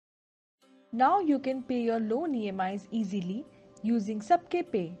Now you can pay your loan EMIs easily using Sabke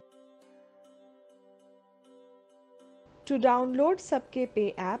Pay. To download Sabke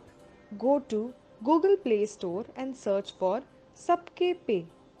Pay app, go to Google Play Store and search for Sabke Pay.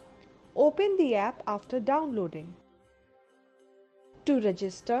 Open the app after downloading. To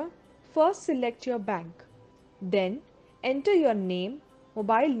register, first select your bank. Then enter your name,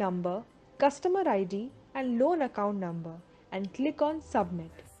 mobile number, customer ID and loan account number and click on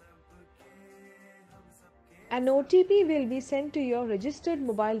Submit. An OTP will be sent to your registered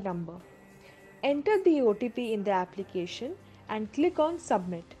mobile number. Enter the OTP in the application and click on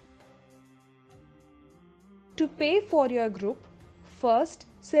Submit. To pay for your group, first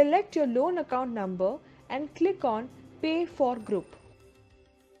select your loan account number and click on Pay for Group.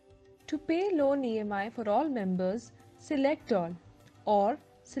 To pay loan EMI for all members, select All or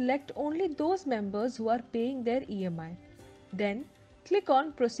select only those members who are paying their EMI. Then click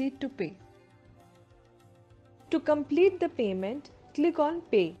on Proceed to Pay. To complete the payment, click on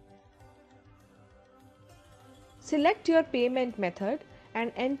Pay. Select your payment method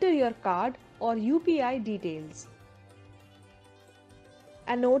and enter your card or UPI details.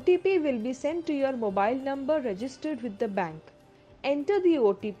 An OTP will be sent to your mobile number registered with the bank. Enter the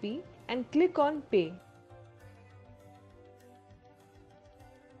OTP and click on Pay.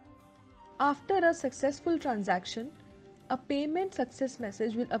 After a successful transaction, a payment success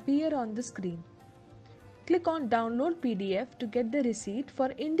message will appear on the screen. Click on Download PDF to get the receipt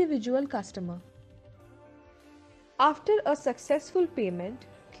for individual customer. After a successful payment,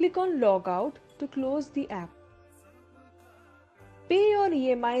 click on Log Out to close the app. Pay your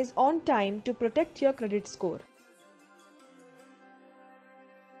EMIs on time to protect your credit score.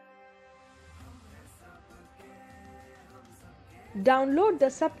 Download the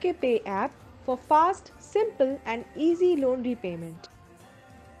Sabke Pay app for fast, simple and easy loan repayment.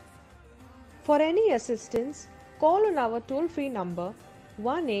 For any assistance, call on our toll-free number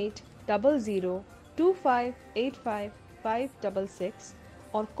 1800-2585-566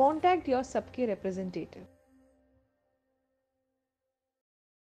 or contact your Sabke representative.